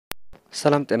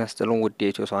ሰላም ጤና ይስጥልኝ ውድ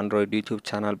የኢትዮ አንድሮይድ ዩቲዩብ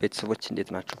ቻናል ቤተሰቦች እንዴት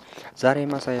ናችሁ? ዛሬ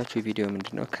የማሳያችሁ ቪዲዮ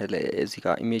ምንድነው ከዚህ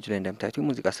ጋር ኢሜጅ ላይ እንደምታዩት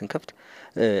ሙዚቃ ስንከፍት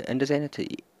እንደዚህ አይነት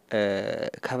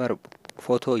ከቨር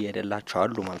ፎቶ የደላቸው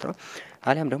አሉ ማለት ነው።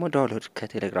 አሊያም ደግሞ ዳውንሎድ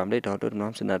ከቴሌግራም ላይ ዳውንሎድ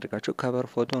ምናምን ስናደርጋቸው ከቨር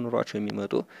ፎቶ ኑሯቸው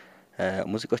የሚመጡ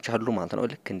ሙዚቃዎች አሉ ማለት ነው።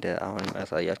 ልክ እንደ አሁን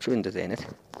ማሳያችሁ እንደዚህ አይነት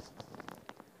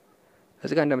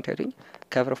እዚህ ጋር እንደምታዩት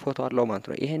ከቨር ፎቶ አለው ማለት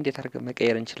ነው። ይሄ እንዴት አድርገን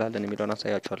መቀየር እንችላለን የሚለውን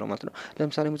አሳያችኋለሁ ማለት ነው።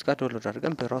 ለምሳሌ ሙዚቃ ዳውንሎድ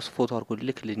አድርገን በራሱ ፎቶ አድርጎ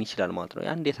ልክልን ይችላል ማለት ነው።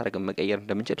 ያን እንዴት አድርገን መቀየር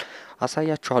እንደምንችል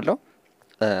አሳያችኋለሁ።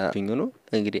 ፊንግኑ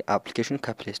እንግዲህ አፕሊኬሽኑ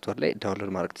ከፕሌይ ስቶር ላይ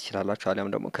ዳውንሎድ ማድረግ ትችላላችሁ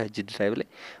አሊያም ደግሞ ከጂ ድራይቭ ላይ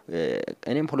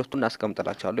እኔም ሁለቱን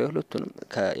አስቀምጥላችኋለሁ። የሁለቱንም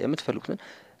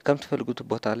ከምትፈልጉት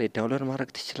ቦታ ላይ ዳውንሎድ ማድረግ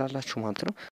ትችላላችሁ ማለት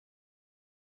ነው።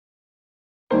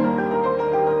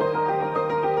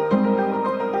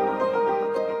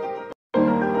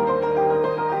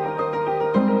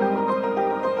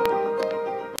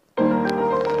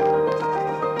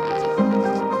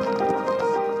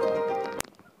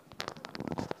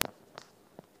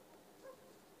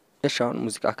 እሻውን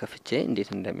ሙዚቃ ከፍቼ እንዴት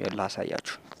እንደሚወላ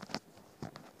አሳያችሁ።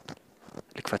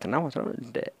 ልክፈትና ማለት ነው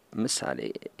እንደ ምሳሌ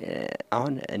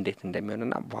አሁን እንዴት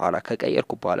እንደሚሆንና በኋላ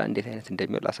ከቀየርኩ በኋላ እንዴት አይነት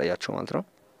እንደሚወላ አሳያችሁ ማለት ነው።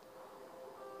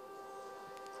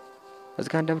 እዚህ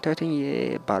ጋር እንደምታዩት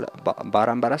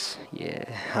የባራምባራስ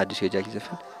የአዲስ የጃኪ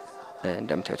ዘፈን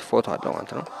እንደምታዩት ፎቶ አለው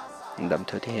ማለት ነው።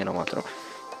 እንደምታዩት ይሄ ነው ማለት ነው።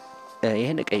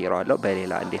 ይሄን እቀይረዋለሁ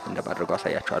በሌላ እንዴት እንደማድረገው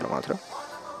አሳያችኋለሁ ማለት ነው።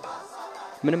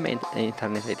 ምንም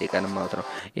ኢንተርኔት ላይ ጠይቀንም ማለት ነው።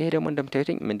 ይሄ ደግሞ እንደምታዩት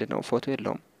ምንድነው ፎቶ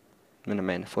የለውም፣ ምንም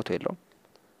አይነት ፎቶ የለውም።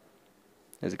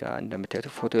 እዚህ ጋር እንደምታዩት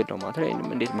ፎቶ የለውም ማለት ነው። ይሄንም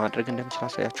እንዴት ማድረግ እንደምችል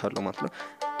አሳያችኋለሁ ማለት ነው።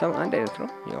 አንድ አይነት ነው።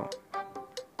 ያው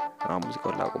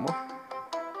ሙዚቃውን ላቁመው።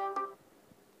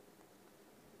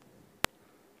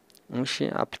 እሺ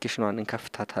አፕሊኬሽኗን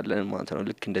እንከፍታታለን ማለት ነው።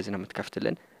 ልክ እንደዚህ ነው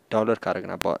የምትከፍትልን። ዳውንሎድ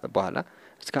ካደረግና በኋላ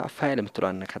እስከ ፋይል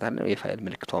የምትለዋን እንከታለን። የፋይል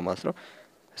ምልክቷ ማለት ነው።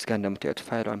 እስከ እንደምታዩት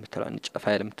ፋይሏን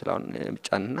የምትለዋን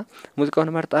ብቻንና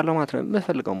ሙዚቃውን እመርጣለሁ ማለት ነው።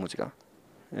 የምፈልገው ሙዚቃ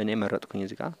እኔ መረጥኩኝ።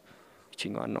 እዚህ ጋር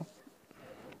እቺኛዋን ነው።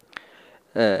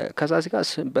 ከዛ እዚህ ጋር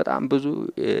በጣም ብዙ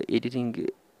ኤዲቲንግ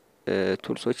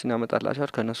ቱልሶች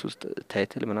እናመጣላችኋል። ከነሱ ውስጥ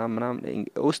ታይትል ምናምን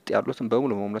ውስጥ ያሉትን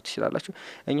በሙሉ መሙላት ትችላላችሁ።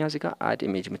 እኛ እዚህ ጋር አድ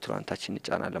ኢሜጅ የምትለዋን ታች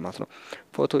እንጫናለን ማለት ነው።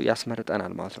 ፎቶ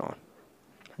ያስመርጠናል ማለት ነው።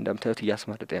 እንደምታዩት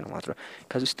እያስመረጠኝ ነው ማለት ነው።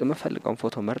 ከዚህ ውስጥ የምፈልገውን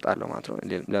ፎቶ መርጣለሁ ማለት ነው።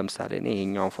 ለምሳሌ እኔ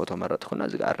ይሄኛውን ፎቶ መረጥኩና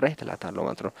እዚህ ጋር ራይት እላታለሁ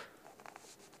ማለት ነው።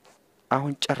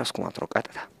 አሁን ጨረስኩ ማለት ነው።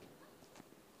 ቀጥታ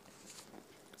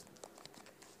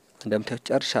እንደምታዩት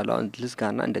ጨርሻለሁ። አሁን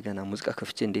ልዝጋና እንደገና ሙዚቃ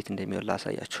ከፍቼ እንዴት እንደሚወላ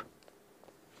አሳያችሁ።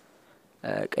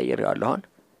 ቀይሬዋለሁ። አሁን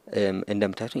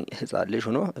እንደምታዩት ህፃን ልጅ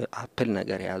ሆኖ አፕል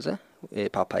ነገር የያዘ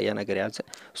ፓፓያ ነገር የያዘ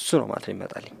እሱ ነው ማለት ነው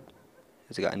ይመጣልኝ።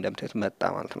 እዚህ ጋር እንደምታዩት መጣ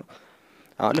ማለት ነው።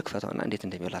 አሁን ልክፈታውና እንዴት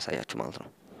እንደሚወላ አሳያችሁ ማለት ነው።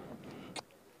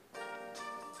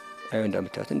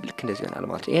 እንደምታዩት ልክ እንደዚህ ይሆናል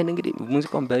ማለት ነው። ይሄን እንግዲህ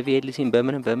ሙዚቃውን በቪኤልሲን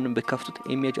በምንም በከፍቱት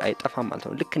ኢሜጅ አይጠፋም ማለት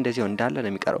ነው። ልክ እንደዚህ እንዳለ ነው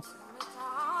የሚቀረው።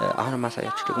 አሁን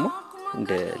ማሳያችሁ ደግሞ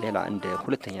እንደ ሌላ እንደ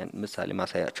ሁለተኛ ምሳሌ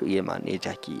ማሳያችሁ የማን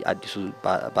የጃኪ አዲሱ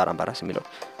ባራምባራስ የሚለው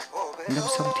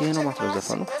እንደምትሰሙት ይሄ ነው ማለት ነው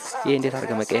ዘፈኑ። ይሄ እንዴት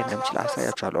አድርገን መቀየር እንደምችል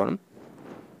አሳያችኋለሁ። አሁንም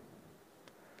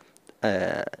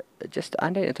ጀስት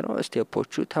አንድ አይነት ነው።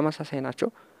 ስቴፖቹ ተመሳሳይ ናቸው።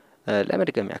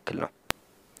 ለመድገም ያክል ነው።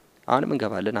 አሁንም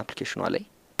እንገባለን አፕሊኬሽኗ ላይ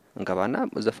እንገባና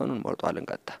ዘፈኑን እንመርጣለን።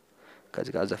 ቀጥታ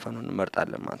ከዚህ ጋር ዘፈኑን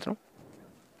እንመርጣለን ማለት ነው።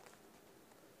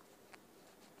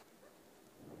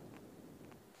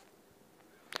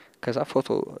 ከዛ ፎቶ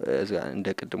እዚህ ጋር እንደ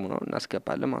ቅድሙ ነው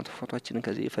እናስገባለን ማለት ነው። ፎቶአችንን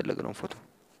ከዚህ የፈለግነው ፎቶ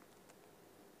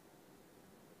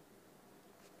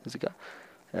እዚህ ጋር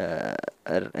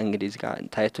እንግዲህ እዚህ ጋር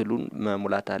ታይትሉን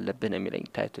መሙላት አለብን የሚለኝ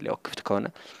ታይትል ያው ክፍት ከሆነ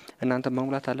እናንተ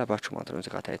መሙላት አለባችሁ ማለት ነው።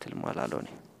 እዚህ ጋር ታይትል ማላለው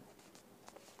ነው።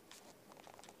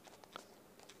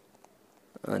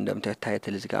 እንደምታዩት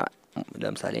ታይትል እዚህ ጋር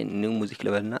ለምሳሌ ኒው ሙዚክ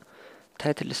ልበልና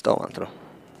ታይትል ልስጠው ማለት ነው።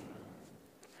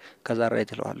 ከዛ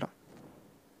ራይት እለዋለሁ።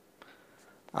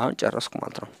 አሁን ጨረስኩ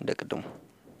ማለት ነው እንደቅድሙ።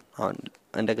 አሁን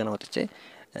እንደገና ወጥቼ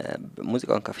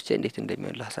ሙዚቃውን ከፍቼ እንዴት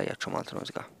እንደሚሆን ላሳያችሁ ማለት ነው።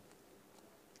 እዚህ ጋር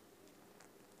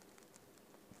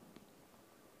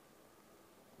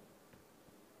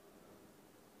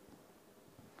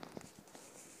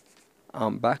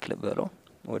አሁን ባክ ልበለው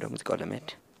ወደ ሙዚቃው ለመሄድ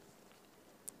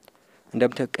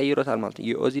እንደምታዩት ቀይሮታል ማለት ነው።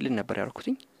 የኦዚልን ነበር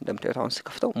ያልኩትኝ። እንደምታዩት አሁን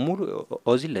ስከፍተው ሙሉ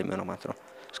ኦዚል ላይ ነው ማለት ነው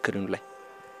ስክሪኑ ላይ።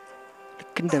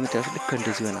 ልክ እንደምታዩት ልክ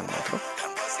እንደዚህ ይሆናል ማለት ነው።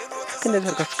 ልክ እንደዚህ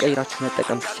አድርጋችሁ ቀይራችሁ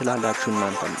መጠቀም ትችላላችሁ።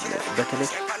 እናንተ በተለይ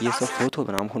የሰው ፎቶ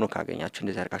ምናምን ሆኖ ካገኛችሁ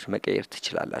እንደዚህ አድርጋችሁ መቀየር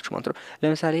ትችላላችሁ ማለት ነው።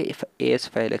 ለምሳሌ ኤስ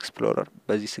ፋይል ኤክስፕሎረር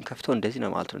በዚህ ስንከፍተው እንደዚህ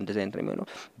ነው ማለት ነው። እንደዚህ አይነት ነው የሚሆነው።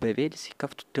 በቬል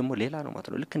ሲከፍቱት ደግሞ ሌላ ነው ማለት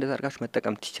ነው። ልክ እንደዚህ አድርጋችሁ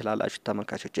መጠቀም ትችላላችሁ።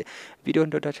 ተመልካቾቼ ቪዲዮ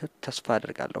እንደወዳችሁ ተስፋ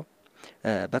አደርጋለሁ።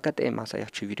 በቀጣይ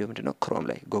ማሳያችሁ ቪዲዮ ምንድነው ክሮም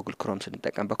ላይ ጉግል ክሮም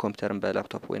ስንጠቀም በኮምፒውተርም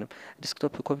በላፕቶፕ ወይንም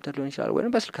ዲስክቶፕ ኮምፒውተር ሊሆን ይችላል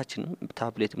ወይንም በስልካችን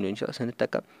ታብሌትም ሊሆን ይችላል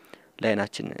ስንጠቀም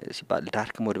ላይናችን ሲባል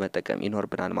ዳርክ ሞድ መጠቀም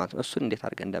ይኖርብናል ማለት ነው። እሱን እንዴት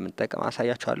አድርገን እንደምንጠቀም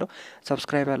አሳያችኋለሁ።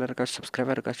 ሰብስክራይብ ያላደረጋችሁ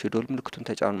የደወል ምልክቱን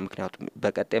ተጫኑ። ምክንያቱም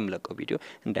በቀጣይ የምለቀው ቪዲዮ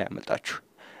እንዳያመልጣችሁ።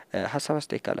 ሀሳብ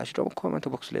አስተያየት ካላችሁ ደግሞ ኮሜንት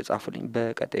ቦክስ ላይ ጻፉልኝ።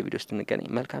 በቀጣይ ቪዲዮ ውስጥ እንገናኝ።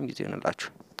 መልካም ጊዜ ይሁንላችሁ።